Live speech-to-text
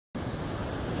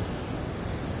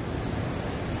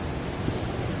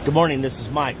Good morning, this is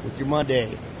Mike with your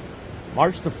Monday,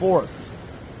 March the 4th,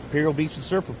 Imperial Beach and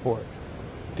Surf Report.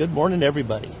 Good morning,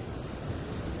 everybody.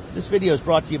 This video is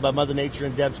brought to you by Mother Nature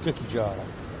and Deb's Cookie Jar.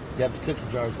 Deb's Cookie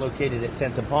Jar is located at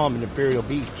 10th and Palm in Imperial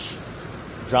Beach.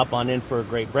 Drop on in for a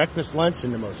great breakfast, lunch,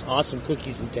 and the most awesome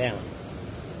cookies in town.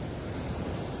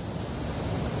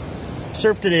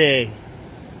 Surf today.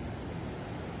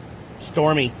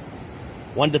 Stormy.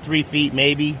 1 to 3 feet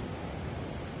maybe.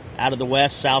 Out of the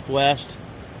west, southwest.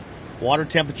 Water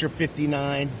temperature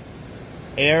 59,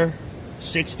 air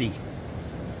 60.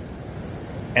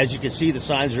 As you can see, the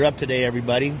signs are up today,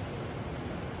 everybody.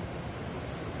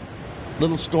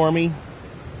 Little stormy.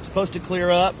 Supposed to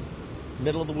clear up.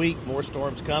 Middle of the week, more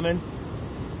storms coming.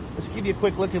 Let's give you a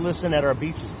quick look and listen at our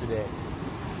beaches today.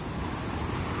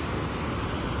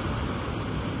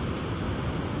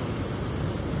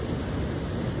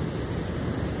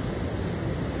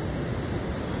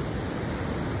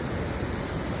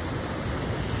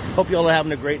 Hope you all are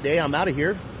having a great day. I'm out of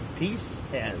here. Peace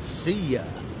and see ya.